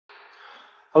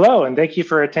Hello, and thank you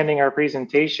for attending our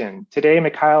presentation. Today,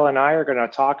 Mikhail and I are going to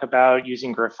talk about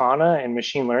using Grafana and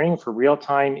machine learning for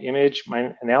real-time image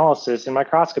analysis in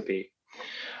microscopy.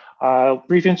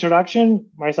 Brief introduction,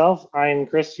 myself, I'm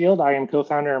Chris Field. I am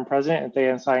co-founder and president at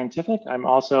Thea Scientific. I'm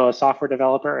also a software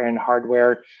developer and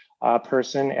hardware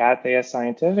person at Thea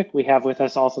Scientific. We have with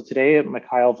us also today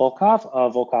Mikhail Volkov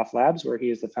of Volkov Labs, where he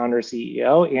is the founder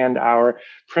CEO and our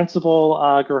principal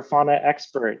Grafana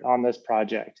expert on this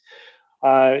project.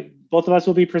 Both of us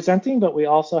will be presenting, but we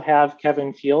also have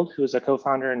Kevin Field, who's a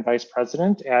co-founder and vice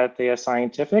president at Thea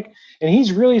Scientific, and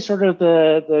he's really sort of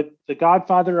the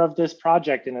godfather of this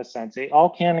project in a sense. It all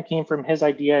came from his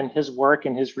idea and his work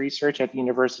and his research at the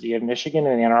University of Michigan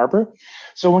in Ann Arbor.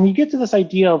 So when you get to this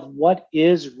idea of what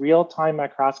is real-time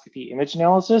microscopy image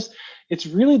analysis, it's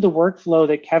really the workflow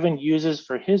that Kevin uses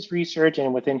for his research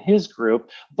and within his group,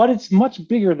 but it's much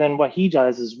bigger than what he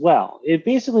does as well. It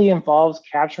basically involves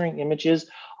capturing images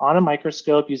on a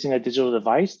microscope using a digital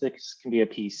device. This can be a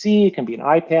PC, it can be an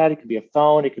iPad, it could be a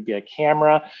phone, it could be a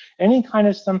camera, any kind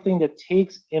of something that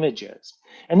takes images.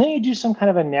 And then you do some kind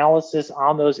of analysis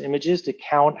on those images to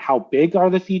count how big are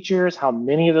the features, how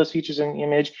many of those features in the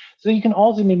image, so you can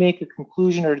ultimately make a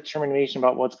conclusion or determination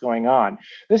about what's going on.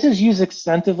 This is used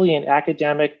extensively in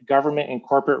academic, government, and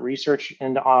corporate research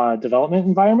and development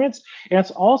environments. And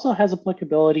it also has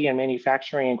applicability in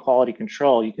manufacturing and quality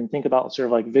control. You can think about sort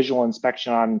of like visual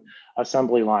inspection on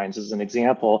assembly lines as an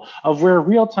example of where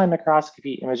real-time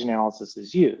microscopy image analysis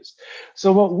is used.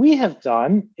 So what we have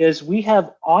done is we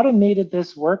have automated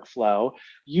this workflow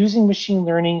using machine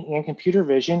learning and computer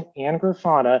vision and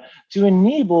Grafana to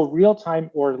enable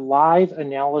real-time or live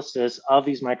analysis of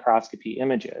these microscopy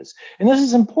images. And this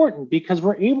is important because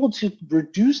we're able to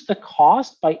reduce the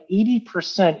cost by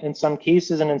 80% in some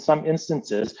cases and in some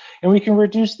instances, and we can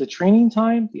reduce the training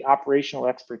time, the operational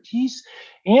expertise,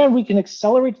 and we can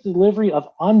accelerate the delivery of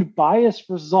unbiased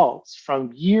results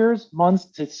from years, months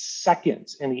to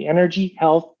seconds in the energy,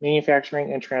 health,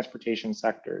 manufacturing, and transportation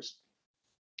sectors.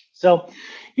 So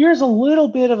here's a little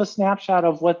bit of a snapshot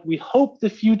of what we hope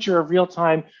the future of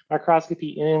real-time microscopy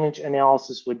image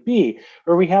analysis would be,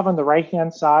 where we have on the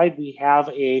right-hand side, we have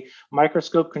a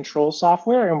microscope control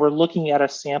software, and we're looking at a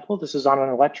sample. This is on an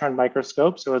electron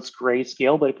microscope, so it's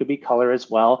grayscale, but it could be color as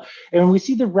well. And when we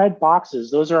see the red boxes,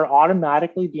 those are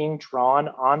automatically being drawn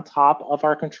on top of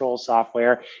our control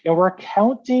software, and we're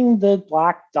counting the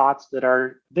black dots that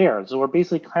are there. So we're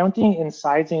basically counting and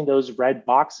sizing those red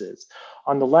boxes.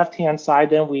 On the left-hand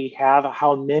side, then we have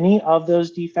how many of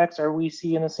those defects are we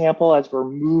see in the sample as we're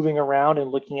moving around and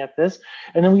looking at this.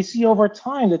 And then we see over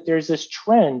time that there's this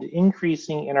trend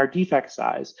increasing in our defect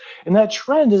size. And that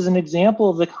trend is an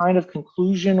example of the kind of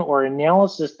conclusion or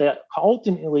analysis that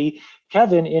ultimately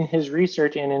Kevin in his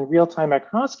research and in real-time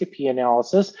microscopy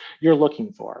analysis you're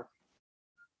looking for.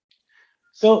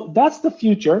 So that's the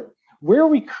future. Where are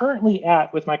we currently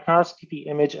at with microscopy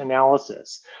image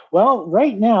analysis? Well,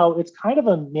 right now, it's kind of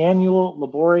a manual,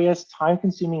 laborious,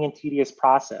 time-consuming, and tedious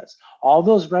process. All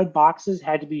those red boxes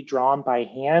had to be drawn by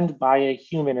hand by a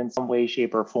human in some way,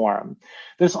 shape, or form.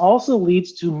 This also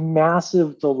leads to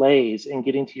massive delays in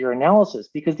getting to your analysis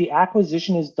because the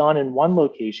acquisition is done in one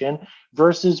location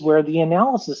versus where the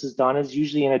analysis is done is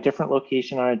usually in a different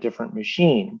location on a different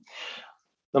machine.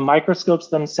 The microscopes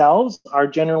themselves are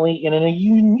generally in an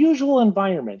unusual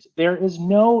environment. There is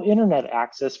no internet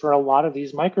access for a lot of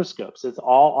these microscopes. It's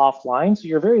all offline, so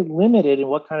you're very limited in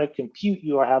what kind of compute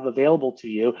you have available to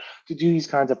you to do these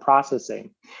kinds of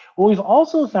processing. What we've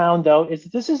also found, though, is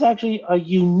that this is actually a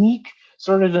unique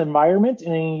sort of environment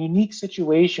in a unique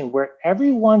situation where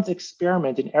everyone's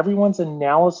experiment and everyone's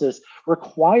analysis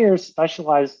requires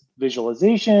specialized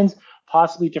visualizations,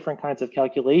 possibly different kinds of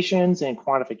calculations and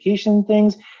quantification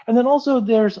things. And then also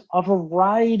there's a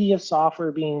variety of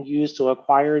software being used to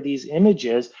acquire these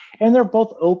images, and they're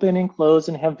both open and closed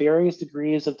and have various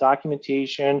degrees of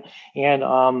documentation and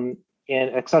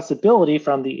accessibility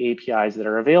from the APIs that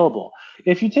are available.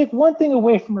 If you take one thing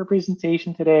away from our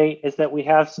presentation today is that we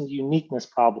have some uniqueness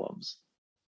problems.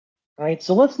 All right,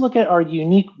 so let's look at our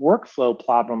unique workflow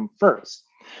problem first.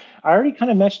 I already kind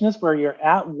of mentioned this where you're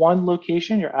at one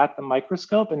location, you're at the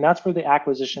microscope, and that's where the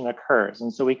acquisition occurs.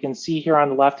 And so we can see here on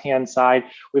the left-hand side,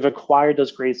 we've acquired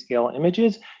those grayscale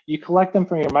images. You collect them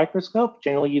from your microscope.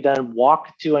 Generally, you then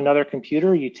walk to another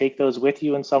computer. You take those with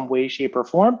you in some way, shape, or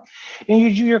form, and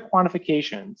you do your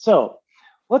quantification. So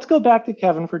let's go back to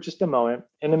Kevin for just a moment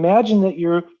and imagine that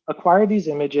you acquire these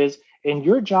images. And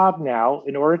your job now,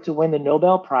 in order to win the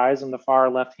Nobel Prize on the far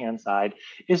left-hand side,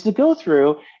 is to go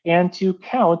through and to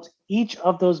count each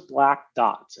of those black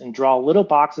dots and draw little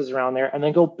boxes around there, and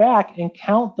then go back and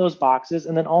count those boxes,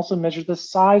 and then also measure the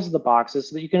size of the boxes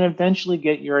so that you can eventually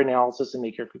get your analysis and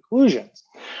make your conclusions.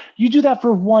 You do that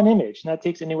for one image, and that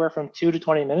takes anywhere from 2 to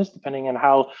 20 minutes, depending on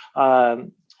how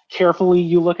carefully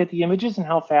you look at the images and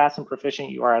how fast and proficient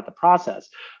you are at the process.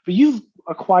 But you've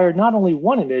acquired not only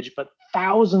one image, but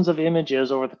thousands of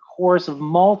images over the course of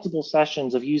multiple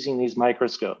sessions of using these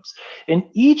microscopes. And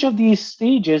each of these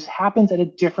stages happens at a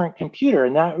different computer,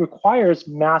 and that requires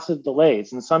massive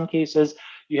delays. In some cases,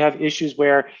 you have issues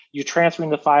where you're transferring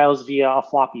the files via a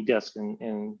floppy disk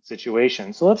in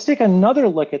situations. So let's take another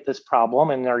look at this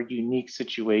problem and our unique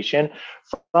situation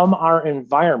from our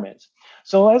environment.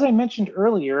 So as I mentioned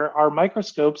earlier, our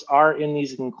microscopes are in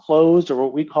these enclosed, or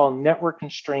what we call network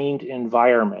constrained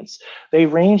environments. They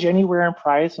range anywhere in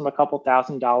price from a couple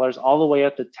 $1,000s all the way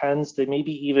up to tens to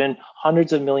maybe even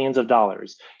hundreds of millions of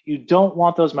dollars. You don't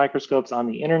want those microscopes on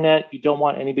the internet. You don't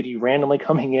want anybody randomly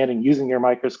coming in and using your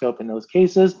microscope in those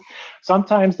cases.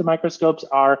 Sometimes the microscopes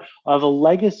are of a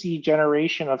legacy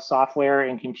generation of software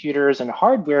and computers and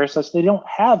hardware, such they don't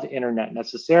have internet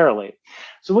necessarily.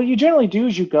 So what you generally do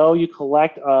is you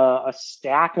collect a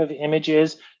stack of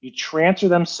images, you transfer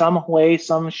them some way,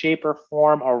 some shape or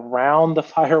form around the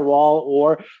firewall,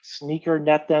 or sneaker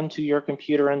net them to your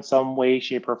computer in some way,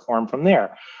 shape, or form from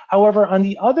there. However, on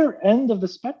the other end of the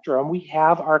spectrum, we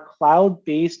have our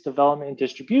cloud-based development and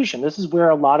distribution. This is where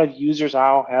a lot of users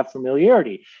all have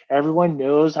familiarity. Everyone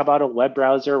knows about a web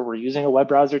browser. We're using a web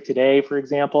browser today, for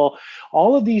example.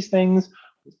 All of these things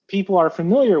people are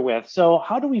familiar with. So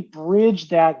how do we bridge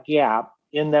that gap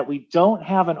in that we don't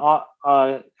have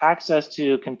an access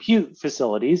to compute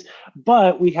facilities,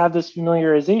 but we have this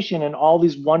familiarization and all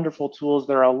these wonderful tools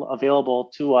that are available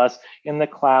to us in the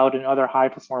cloud and other high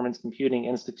performance computing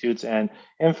institutes and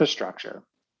infrastructure.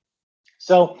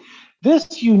 So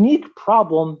this unique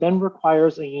problem then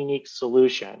requires a unique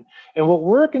solution. And what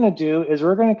we're going to do is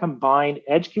we're going to combine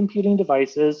edge computing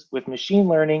devices with machine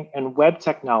learning and web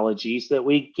technology so that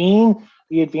we gain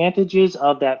the advantages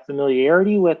of that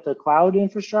familiarity with the cloud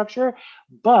infrastructure,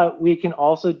 but we can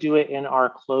also do it in our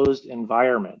closed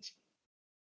environment.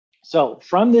 So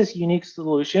from this unique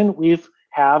solution, we've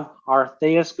have our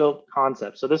Theoscope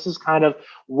concept. So this is kind of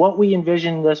what we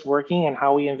envisioned this working and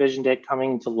how we envisioned it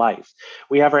coming to life.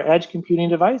 We have our edge computing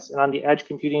device, and on the edge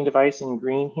computing device in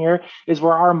green here is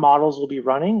where our models will be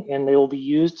running, and they will be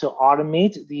used to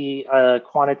automate the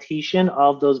quantitation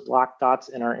of those black dots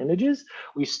in our images.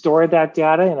 We store that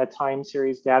data in a time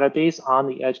series database on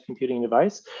the edge computing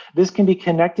device. This can be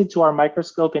connected to our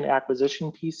microscope and acquisition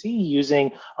PC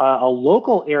using a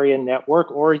local area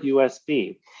network or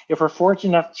USB. If we're fortunate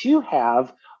enough to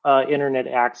have internet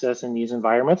access in these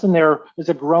environments, and there is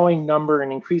a growing number,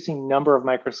 an increasing number of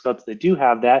microscopes that do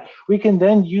have that, we can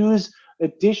then use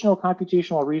additional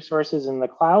computational resources in the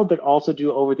cloud, but also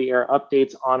do over-the-air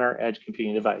updates on our edge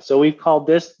computing device. So we've called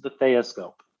this the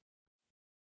Theoscope.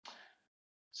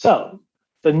 So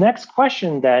the next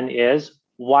question then is,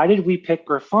 why did we pick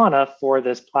Grafana for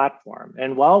this platform?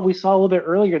 And while we saw a little bit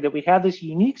earlier that we have this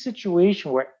unique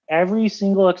situation where every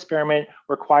single experiment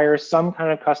requires some kind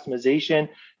of customization,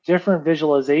 different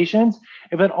visualizations,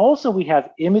 but also we have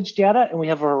image data and we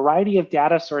have a variety of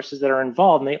data sources that are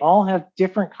involved, and they all have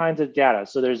different kinds of data.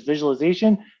 So there's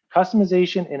visualization,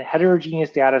 customization, and heterogeneous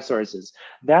data sources.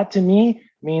 That to me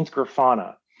means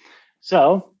Grafana.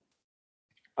 So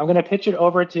I'm going to pitch it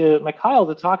over to Mikhail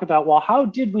to talk about, well, how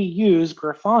did we use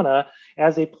Grafana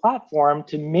as a platform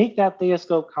to make that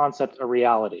Theoscope concept a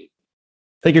reality?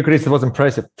 Thank you, Chris. It was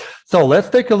impressive. So let's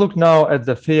take a look now at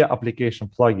the Thea application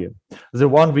plugin, the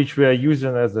one which we are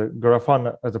using as a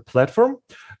Grafana as a platform.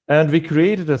 And we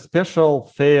created a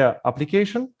special Thea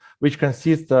application, which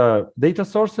consists of data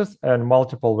sources and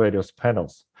multiple various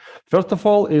panels. First of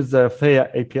all is the Thea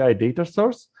API data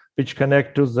source, which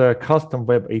connect to the custom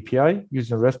web API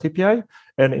using REST API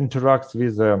and interacts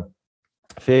with the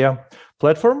Thea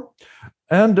platform.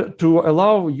 And to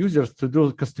allow users to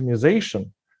do customization,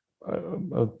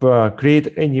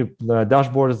 create any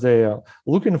dashboards they are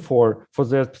looking for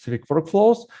their specific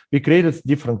workflows, we created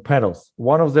different panels.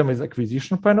 One of them is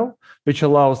acquisition panel, which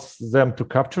allows them to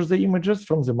capture the images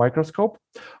from the microscope.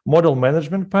 Model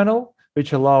management panel,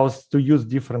 which allows to use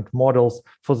different models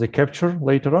for the capture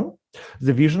later on.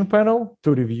 The vision panel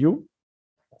to review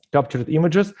captured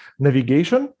images.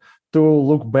 Navigation to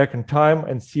look back in time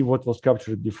and see what was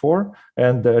captured before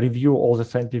and review all the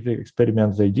scientific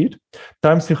experiments they did.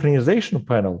 Time synchronization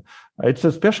panel. It's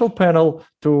a special panel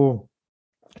to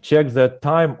check that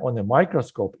time on a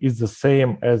microscope is the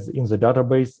same as in the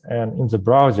database and in the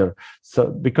browser. So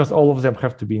because all of them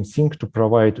have to be in sync to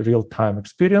provide real-time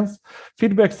experience.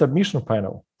 Feedback submission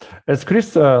panel. As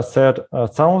Chris said,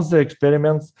 some of the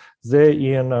experiments, they're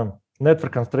in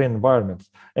network constrained environments,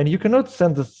 and you cannot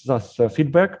send us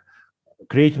feedback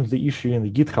creating the issue in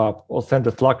the GitHub or send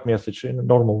a Slack message in a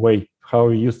normal way, how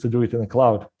we used to do it in the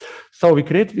cloud. So we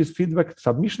create this feedback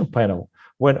submission panel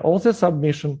when all the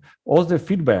submission, all the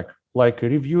feedback, like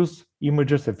reviews,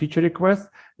 images, and feature requests,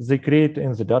 they create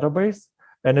in the database.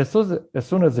 And as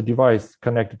soon as the device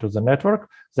connected to the network,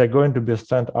 they're going to be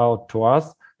sent out to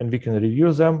us, and we can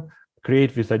review them,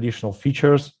 create these additional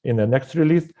features in the next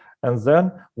release. And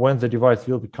then when the device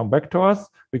will come back to us,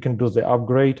 we can do the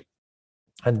upgrade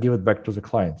and give it back to the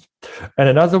clients. And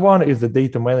another one is the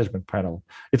data management panel.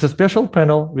 It's a special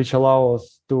panel which allows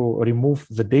us to remove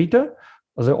the data,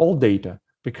 the old data,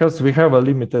 because we have a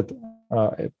limited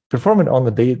performance on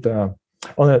the data,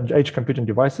 on the edge computing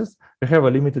devices, we have a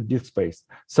limited disk space.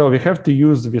 So we have to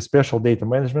use the special data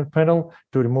management panel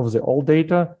to remove the old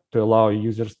data to allow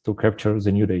users to capture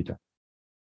the new data.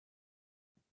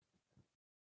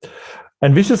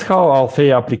 And this is how our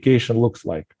FEA application looks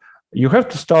like. You have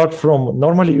to start from,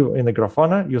 normally in the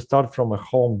Grafana, you start from a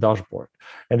home dashboard.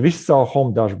 And this is our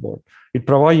home dashboard. It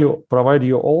provide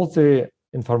you all the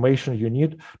information you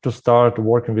need to start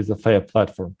working with the FEA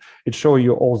platform. It shows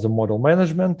you all the model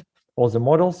management, all the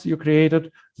models you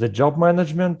created, the job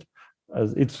management.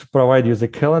 It's provide you the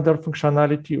calendar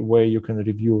functionality where you can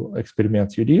review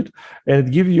experiments you did. And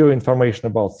it gives you information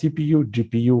about CPU,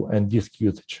 GPU, and disk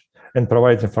usage, and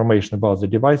provides information about the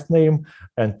device name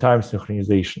and time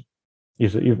synchronization,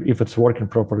 if it's working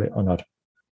properly or not.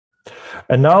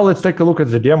 And now let's take a look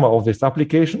at the demo of this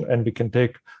application, and we can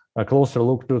take a closer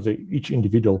look to each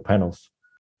individual panels.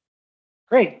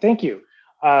 Great, thank you.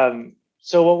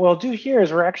 So what we'll do here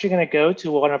is we're actually going to go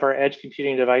to one of our edge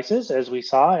computing devices, as we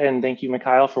saw, and thank you,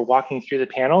 Mikhail, for walking through the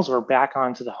panels. We're back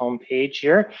onto the home page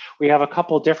here. We have a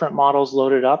couple different models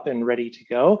loaded up and ready to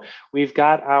go. We've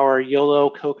got our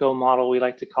YOLO Coco model, we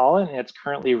like to call it, and it's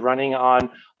currently running on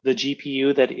the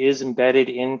GPU that is embedded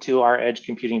into our edge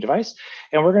computing device.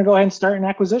 And we're going to go ahead and start an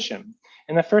acquisition.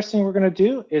 And the first thing we're going to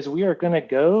do is we are going to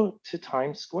go to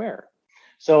Times Square.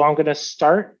 So I'm going to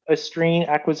start a screen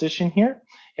acquisition here,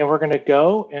 and we're going to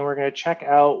go and we're going to check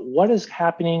out what is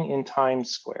happening in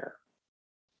Times Square.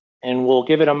 And we'll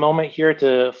give it a moment here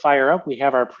to fire up. We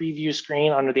have our preview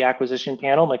screen under the acquisition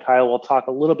panel. Mikhail will talk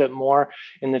a little bit more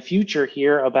in the future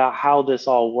here about how this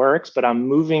all works, but I'm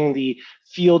moving the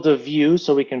field of view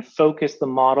so we can focus the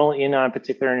model in on a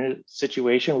particular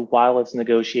situation while it's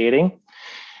negotiating.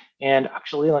 And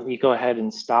actually, let me go ahead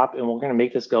and stop, and we're going to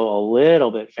make this go a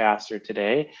little bit faster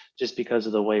today, just because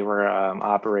of the way we're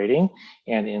operating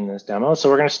and in this demo. So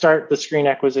we're going to start the screen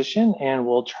acquisition, and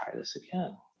we'll try this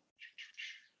again.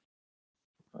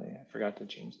 Oh yeah, I forgot to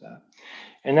change that.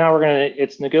 And now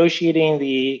it's negotiating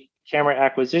the camera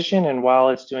acquisition, and while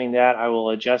it's doing that, I will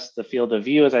adjust the field of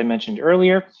view as I mentioned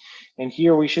earlier. And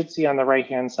here we should see on the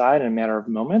right-hand side in a matter of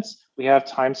moments, we have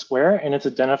Times Square, and it's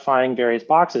identifying various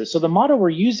boxes. So the model we're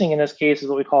using in this case is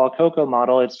what we call a COCO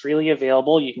model. It's freely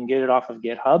available. You can get it off of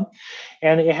GitHub.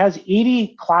 And it has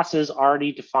 80 classes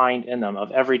already defined in them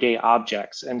of everyday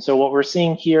objects. And so what we're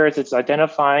seeing here is it's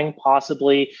identifying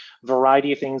possibly a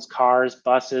variety of things, cars,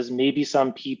 buses, maybe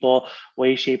some people,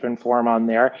 way, shape, and form on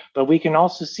there. But we can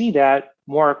also see that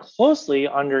more closely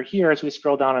under here as we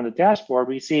scroll down on the dashboard.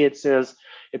 We see it says,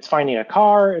 it's finding a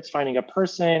car, it's finding a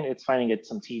person, it's finding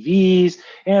some TVs,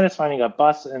 and it's finding a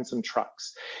bus and some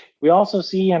trucks. We also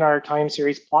see in our time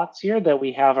series plots here that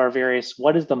we have our various,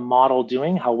 what is the model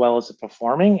doing, how well is it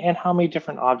performing, and how many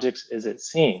different objects is it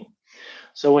seeing.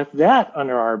 So with that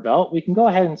under our belt, we can go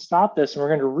ahead and stop this, and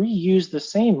we're going to reuse the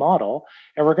same model,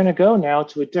 and we're going to go now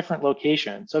to a different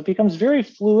location. So it becomes very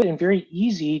fluid and very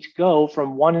easy to go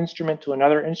from one instrument to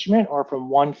another instrument, or from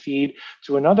one feed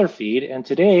to another feed. And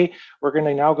today we're going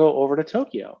to now go over to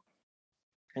Tokyo.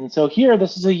 And so here,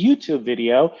 this is a YouTube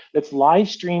video that's live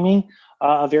streaming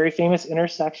a very famous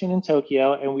intersection in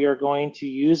Tokyo, and we are going to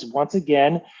use once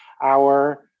again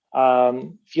our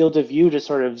field of view to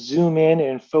sort of zoom in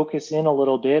and focus in a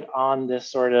little bit on this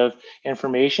sort of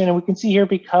information. And we can see here,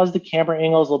 because the camera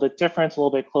angle is a little bit different, it's a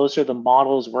little bit closer, the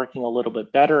model is working a little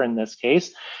bit better in this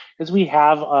case, because we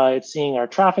have, it's seeing our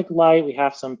traffic light, we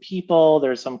have some people,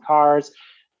 there's some cars, at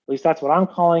least that's what I'm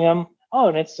calling them. Oh,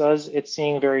 and it says it's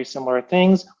seeing very similar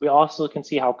things. We also can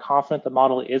see how confident the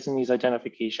model is in these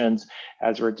identifications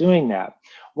as we're doing that.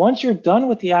 Once you're done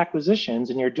with the acquisitions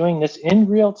and you're doing this in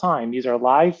real time, these are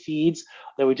live feeds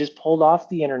that we just pulled off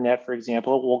the internet, for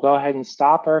example, we'll go ahead and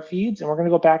stop our feeds and we're going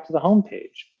to go back to the home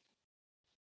page.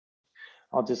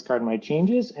 I'll discard my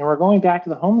changes and we're going back to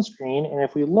the home screen. And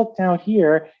if we look down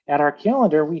here at our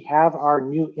calendar, we have our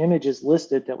new images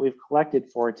listed that we've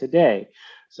collected for today.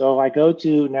 So if I go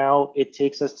to now, it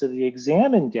takes us to the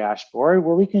examine dashboard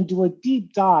where we can do a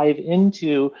deep dive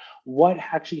into what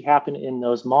actually happened in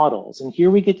those models. And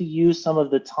here we get to use some of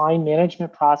the time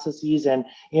management processes and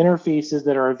interfaces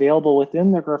that are available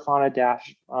within the Grafana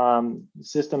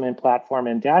system and platform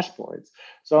and dashboards.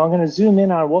 So I'm going to zoom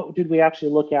in on what did we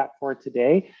actually look at for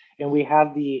today. And we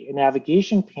have the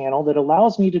navigation panel that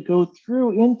allows me to go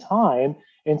through in time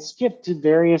and skip to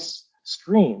various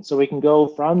screen. So we can go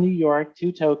from New York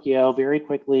to Tokyo very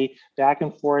quickly, back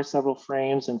and forth several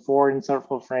frames and forward in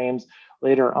several frames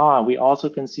later on. We also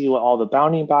can see what all the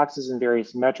bounding boxes and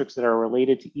various metrics that are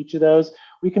related to each of those.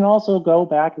 We can also go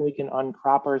back and we can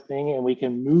uncrop our thing and we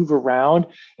can move around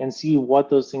and see what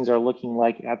those things are looking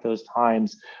like at those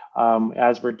times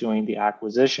as we're doing the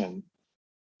acquisition.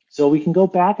 So we can go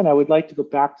back, and I would like to go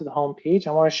back to the home page.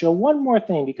 I want to show one more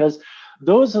thing because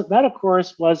that of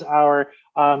course was our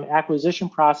acquisition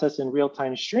process in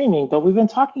real-time streaming, but we've been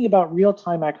talking about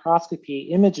real-time microscopy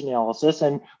image analysis,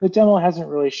 and the demo hasn't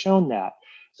really shown that.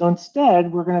 So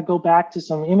instead, we're going to go back to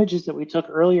some images that we took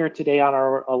earlier today on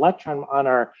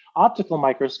our optical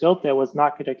microscope that was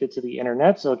not connected to the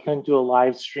internet, so it couldn't do a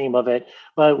live stream of it,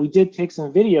 but we did take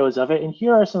some videos of it. And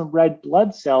here are some red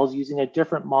blood cells using a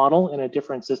different model in a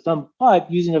different system, but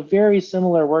using a very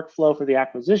similar workflow for the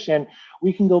acquisition.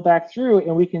 We can go back through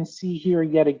and we can see here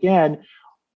yet again,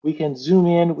 we can zoom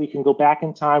in, we can go back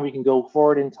in time, we can go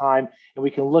forward in time, and we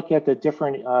can look at the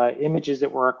different images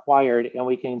that were acquired, and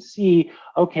we can see,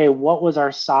 okay, what was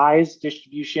our size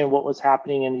distribution, what was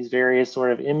happening in these various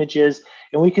sort of images,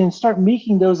 and we can start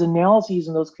making those analyses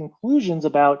and those conclusions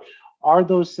about, are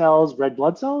those cells red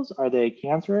blood cells? Are they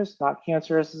cancerous, not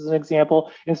cancerous as an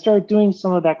example? And start doing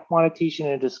some of that quantitation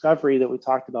and discovery that we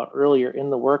talked about earlier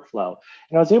in the workflow.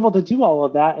 And I was able to do all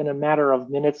of that in a matter of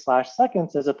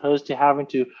minutes/seconds as opposed to having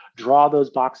to draw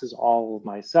those boxes all of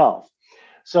myself.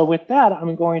 So with that,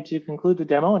 I'm going to conclude the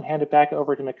demo and hand it back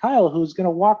over to Mikhail, who's going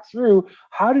to walk through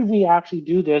how did we actually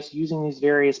do this using these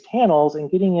various panels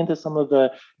and getting into some of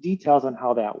the details on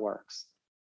how that works.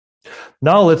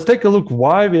 Now let's take a look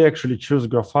why we actually choose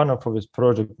Grafana for this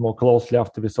project more closely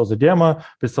after we saw the demo,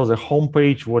 we saw the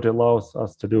homepage, what it allows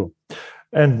us to do.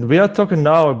 And we are talking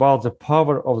now about the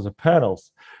power of the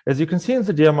panels. As you can see in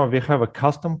the demo, we have a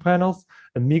custom panels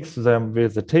and mix them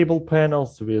with the table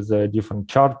panels, with different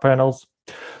chart panels.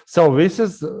 So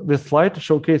this slide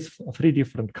showcases 3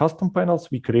 different custom panels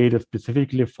we created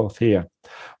specifically for FAIR.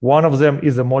 One of them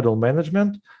is a model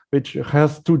management, which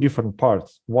has 2 different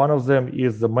parts. One of them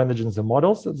is managing the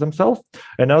models themselves.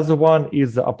 Another one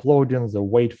is uploading the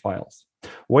weight files.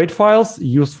 Weight files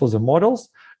used for the models,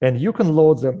 and you can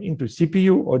load them into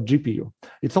CPU or GPU.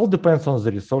 It all depends on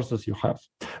the resources you have.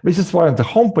 This is why on the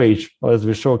homepage, as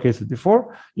we showcased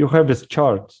before, you have this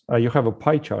chart, you have a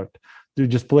pie chart to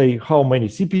display how many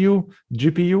CPU,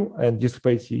 GPU, and disk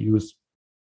space you use.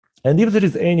 And if there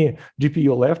is any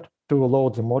GPU left to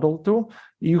load the model to,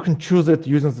 you can choose it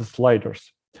using the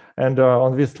sliders. And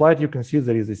on this slide, you can see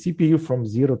there is a CPU from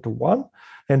 0 to 1,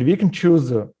 and we can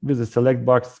choose with the select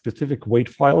box specific weight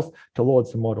files to load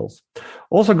the models.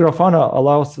 Also, Grafana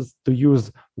allows us to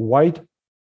use white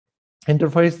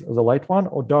interface, the light one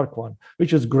or dark one,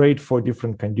 which is great for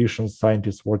different conditions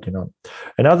scientists working on.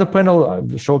 Another panel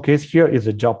showcased here is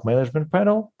a job management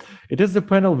panel. It is the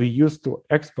panel we use to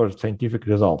export scientific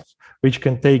results, which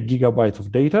can take gigabytes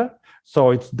of data.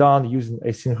 So it's done using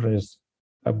asynchronous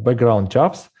background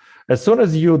jobs. As soon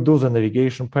as you do the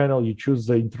navigation panel, you choose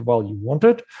the interval you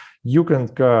wanted. You can,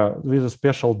 with the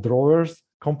special drawers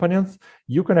components,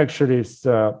 you can actually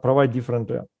provide different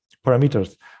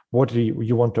parameters. What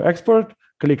you want to export,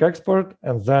 click export,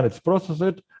 and then it's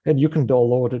processed, and you can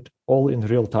download it all in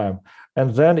real time.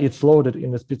 And then it's loaded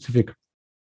in a specific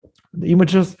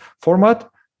images format,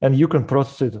 and you can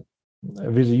process it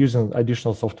with using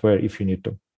additional software if you need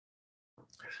to.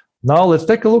 Now let's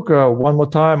take a look one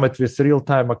more time at this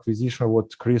real-time acquisition,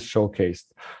 what Chris showcased.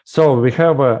 So we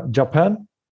have Japan,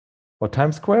 or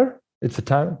Times Square. It's a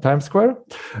Times Square.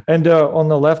 And on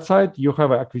the left side, you have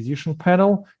an acquisition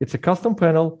panel. It's a custom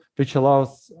panel, which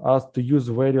allows us to use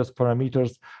various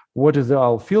parameters. What is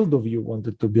our field of view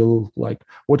wanted to be like?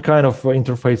 What kind of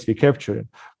interface we capturing?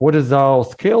 What is our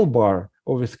scale bar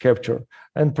of this capture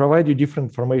and provide you different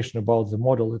information about the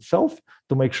model itself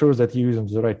to make sure that you're using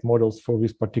the right models for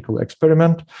this particular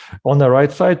experiment. On the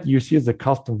right side, you see the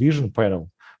custom vision panel,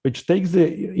 which takes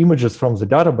the images from the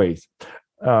database,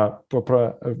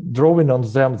 drawing on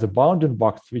them the bounding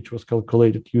box, which was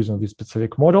calculated using this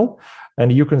specific model,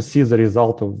 and you can see the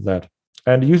result of that.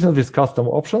 And using these custom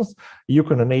options, you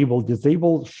can enable,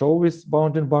 disable, show with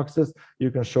bounding boxes.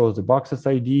 You can show the boxes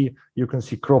ID. You can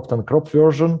see cropped and cropped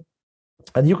version,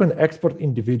 and you can export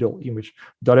individual image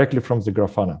directly from the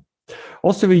Grafana.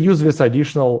 Also, we use this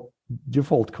additional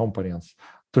default components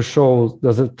to show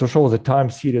the time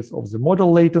series of the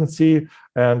model latency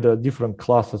and different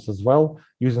classes as well,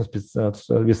 using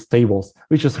these tables,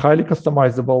 which is highly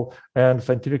customizable, and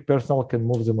scientific personnel can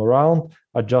move them around,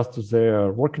 adjust to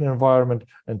their working environment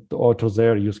or to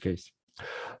their use case.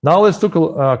 Now let's take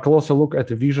a closer look at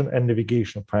the vision and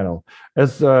navigation panel.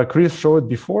 As Chris showed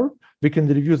before, we can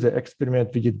review the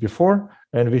experiment we did before,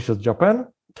 and this is Japan.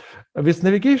 This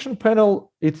navigation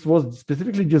panel, it was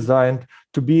specifically designed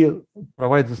to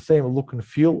provide the same look and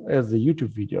feel as the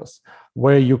YouTube videos,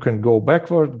 where you can go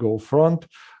backward, go front,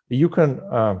 you can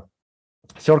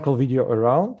circle video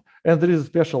around, and there is a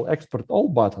special export all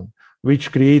button,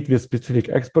 which creates this specific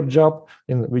export job,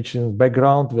 which in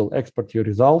background will export your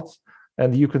results.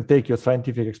 And you can take your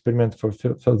scientific experiment for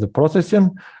further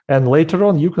processing. And later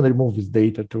on, you can remove this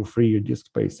data to free your disk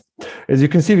space. As you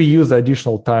can see, we use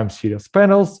additional time series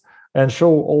panels and show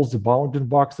all the bounding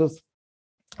boxes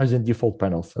as in default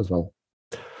panels as well.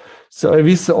 So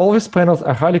all these panels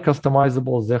are highly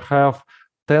customizable. They have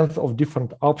tens of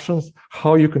different options,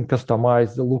 how you can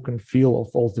customize the look and feel of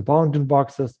all the bounding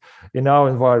boxes. In our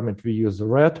environment, we use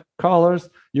red colors.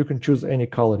 You can choose any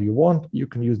color you want. You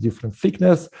can use different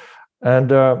thickness.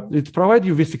 And it provides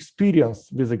you this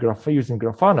experience with using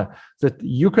Grafana that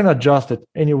you can adjust it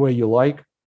any way you like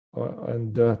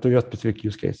and to your specific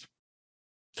use case.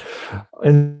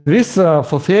 In this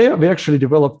for Theia, we actually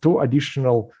developed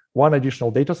one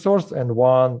additional data source and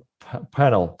one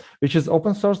panel, which is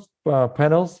open source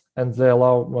panels, and they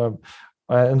allow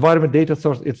environment data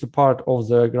source. It's a part of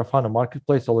the Grafana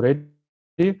marketplace already.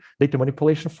 Data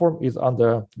manipulation form is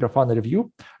under Grafana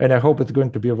review, and I hope it's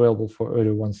going to be available for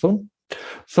everyone soon.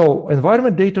 So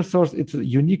environment data source, it's a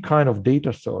unique kind of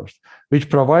data source, which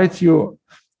provides you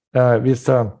with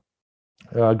a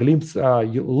glimpse,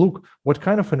 you look what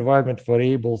kind of environment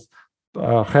variables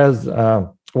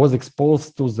was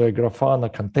exposed to the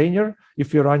Grafana container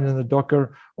if you run in a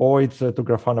Docker, or it's to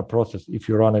Grafana process if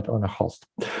you run it on a host.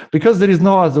 Because there is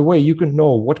no other way you can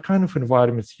know what kind of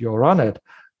environments you run it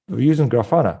using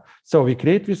Grafana. So we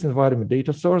create this environment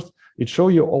data source. It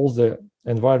shows you all the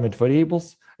environment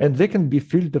variables, and they can be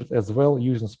filtered as well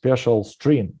using special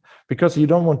string, because you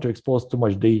don't want to expose too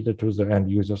much data to the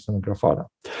end users in Grafana.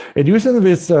 And using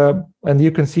this, and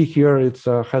you can see here, it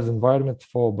has environment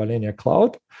for Balenia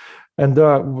Cloud. And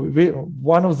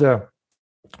one of the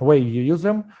way you use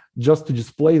them just to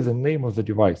display the name of the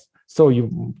device. So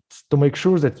to make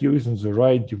sure that you're using the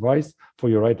right device for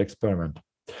your right experiment.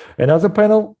 Another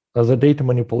panel, as a data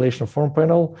manipulation form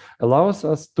panel, allows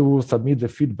us to submit the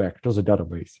feedback to the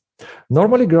database.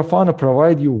 Normally, Grafana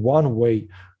provides you one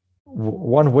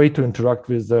way to interact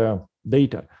with the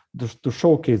data, to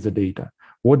showcase the data.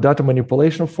 What data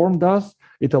manipulation form does,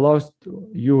 it allows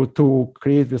you to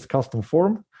create this custom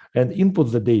form and input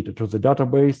the data to the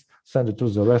database, send it to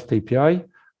the REST API,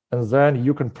 and then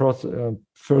you can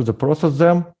further process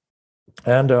them.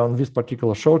 And on this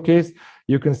particular showcase,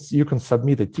 you can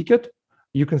submit a ticket.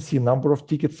 You can see number of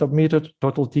tickets submitted,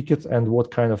 total tickets, and what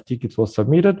kind of tickets was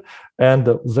submitted. And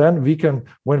then we can,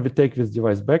 when we take this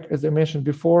device back, as I mentioned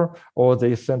before, or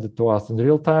they send it to us in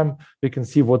real time, we can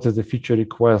see what is the feature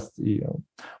request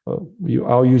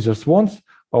our users want,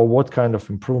 or what kind of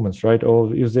improvements, right?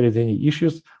 Or if there is any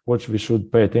issues, which we should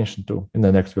pay attention to in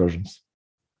the next versions.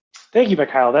 Thank you,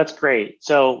 Mikhail. That's great.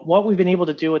 So what we've been able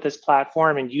to do with this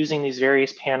platform and using these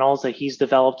various panels that he's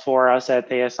developed for us at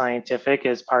Theia Scientific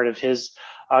as part of his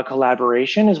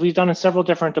collaboration is we've done several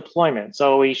different deployments.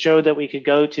 So we showed that we could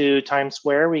go to Times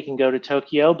Square, we can go to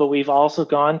Tokyo, but we've also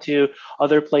gone to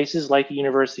other places like the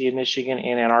University of Michigan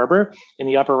in Ann Arbor. In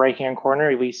the upper right-hand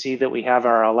corner, we see that we have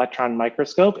our electron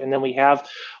microscope, and then we have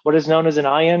what is known as an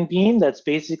ion beam that's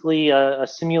basically a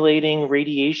simulating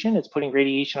radiation. It's putting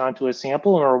radiation onto a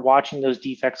sample, and we're watching those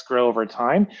defects grow over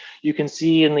time. You can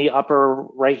see in the upper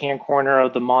right-hand corner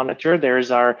of the monitor,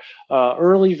 there's our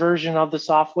early version of the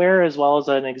software, as well as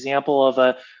an example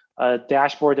of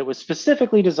dashboard that was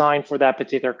specifically designed for that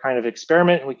particular kind of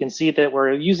experiment. And we can see that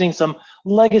we're using some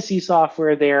legacy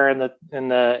software there in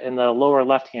the lower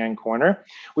left-hand corner.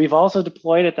 We've also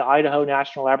deployed at the Idaho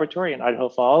National Laboratory in Idaho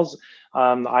Falls,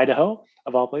 Idaho,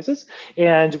 of all places.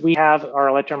 And we have our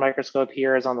electron microscope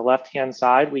here is on the left-hand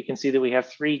side. We can see that we have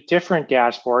 3 different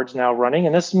dashboards now running.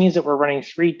 And this means that we're running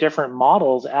 3 different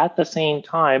models at the same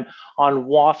time on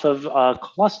WAF of a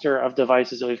cluster of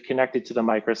devices that we've connected to the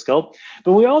microscope.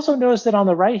 But we also notice that on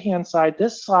the right-hand side,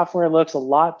 this software looks a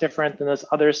lot different than this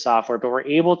other software, but we're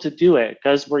able to do it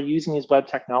because we're using these web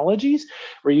technologies.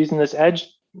 We're using this edge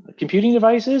computing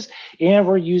devices, and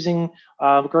we're using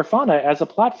Grafana as a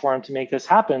platform to make this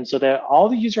happen, so that all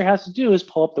the user has to do is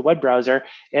pull up the web browser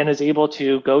and is able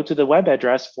to go to the web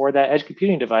address for that edge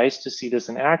computing device to see this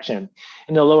in action.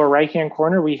 In the lower right-hand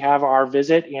corner, we have our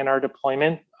visit and our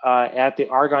deployment at the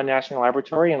Argonne National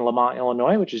Laboratory in Lamont,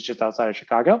 Illinois, which is just outside of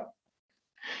Chicago.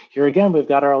 Here again, we've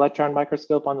got our electron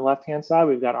microscope on the left-hand side,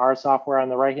 we've got our software on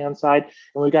the right-hand side,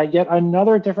 and we've got yet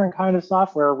another different kind of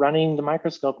software running the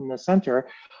microscope in the center,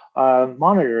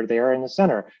 monitor there in the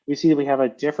center. We see that we have a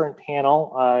different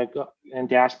panel and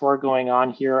dashboard going on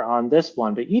here on this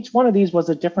one, but each one of these was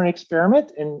a different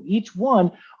experiment, and each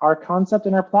one our concept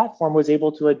and our platform was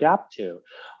able to adapt to.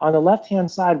 On the left-hand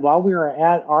side, while we were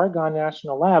at Argonne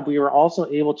National Lab, we were also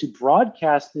able to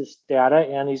broadcast this data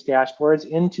and these dashboards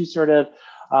into sort of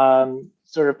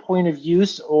point of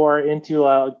use or into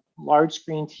a large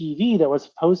screen TV that was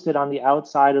posted on the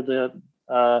outside of the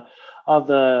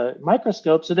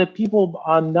microscope, so that people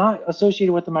not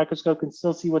associated with the microscope can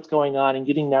still see what's going on and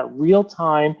getting that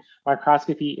real-time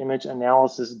microscopy image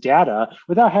analysis data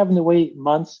without having to wait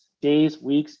months, days,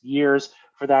 weeks, years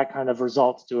for that kind of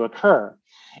results to occur.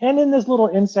 And in this little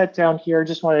inset down here,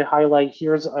 just want to highlight,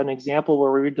 here's an example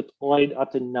where we deployed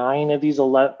up to 9 of these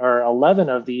 11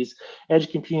 of these edge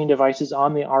computing devices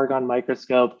on the Argonne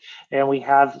microscope. And we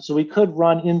could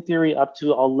run in theory up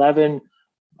to 11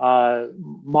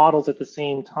 models at the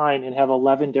same time and have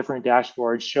 11 different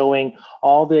dashboards showing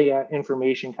all the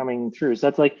information coming through. So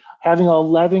that's like having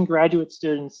 11 graduate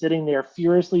students sitting there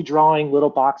furiously drawing little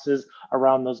boxes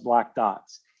around those black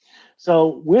dots.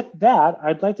 So with that,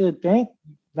 I'd like to thank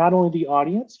not only the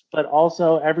audience, but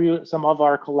also some of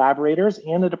our collaborators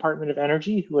and the Department of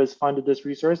Energy, who has funded this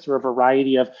resource through a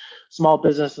variety of small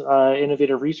business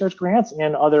innovative research grants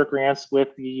and other grants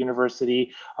with the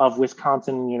University of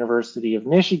Wisconsin and University of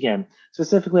Michigan.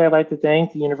 Specifically, I'd like to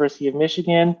thank the University of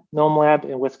Michigan, Gnome Lab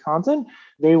in Wisconsin.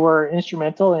 They were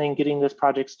instrumental in getting this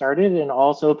project started and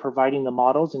also providing the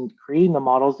models and creating the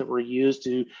models that were used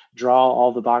to draw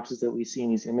all the boxes that we see in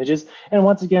these images. And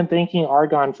once again, thanking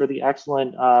Argonne for the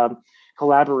excellent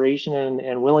collaboration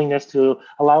and willingness to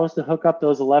allow us to hook up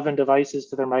those 11 devices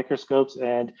to their microscopes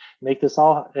and make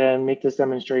this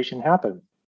demonstration happen.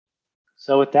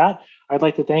 So with that, I'd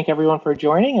like to thank everyone for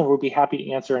joining, and we'll be happy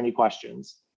to answer any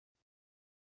questions.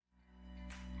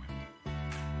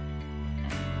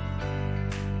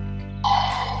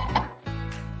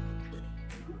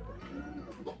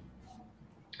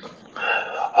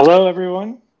 Hello,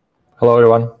 everyone. Hello,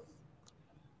 everyone.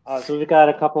 So we've got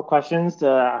a couple questions.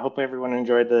 I hope everyone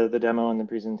enjoyed the demo and the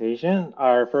presentation.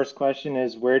 Our first question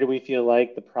is, where do we feel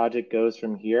like the project goes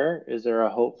from here? Is there a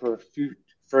hope for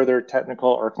further technical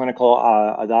or clinical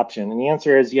adoption? And the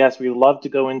answer is yes, we would love to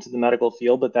go into the medical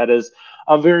field, but that is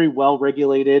a very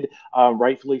well-regulated,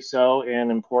 rightfully so, and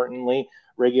importantly,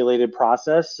 regulated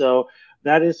process. So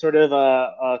that is sort of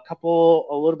a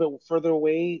little bit further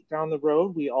away down the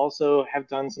road. We also have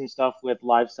done some stuff with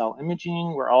live cell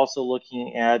imaging. We're also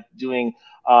looking at doing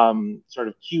sort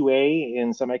of QA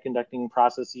in semiconducting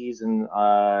processes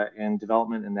and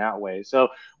development in that way. So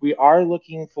we are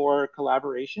looking for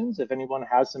collaborations. If anyone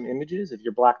has some images, if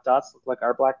your black dots look like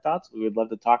our black dots, we would love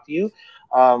to talk to you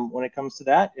when it comes to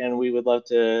that. And we would love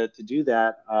to do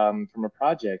that from a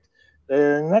project.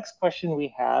 The next question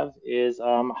we have is,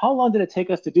 how long did it take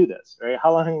us to do this, right?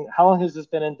 How long has this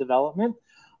been in development?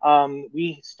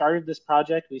 We started this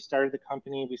project, we started the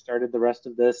company, we started the rest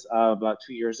of this about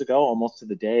 2 years ago, almost to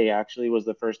the day, actually, was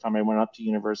the first time I went up to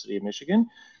University of Michigan,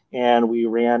 and we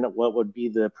ran what would be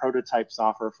the prototype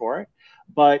software for it.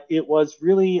 But it was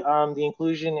really the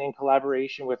inclusion and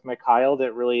collaboration with Mikhail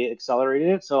that really accelerated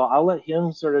it. So I'll let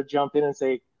him sort of jump in and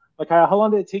say, Mikhail, how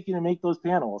long did it take you to make those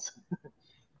panels?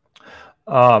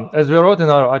 As we wrote in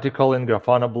our article in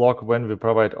Grafana blog, when we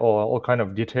provide all kind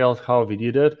of details how we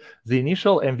did it, the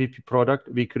initial MVP product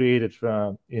we created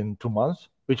in 2 months,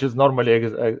 which is normally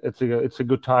it's a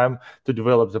good time to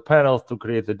develop the panels, to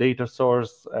create the data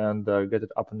source and get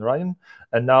it up and running.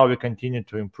 And now we continue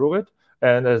to improve it.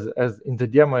 And as in the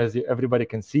demo, as everybody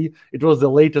can see, it was the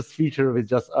latest feature we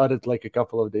just added like a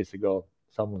couple of days ago,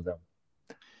 some of them.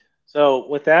 So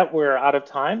with that, we're out of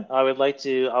time. I'll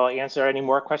answer any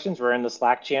more questions. We're in the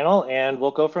Slack channel and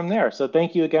we'll go from there. So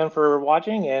thank you again for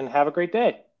watching and have a great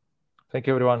day. Thank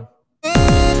you, everyone.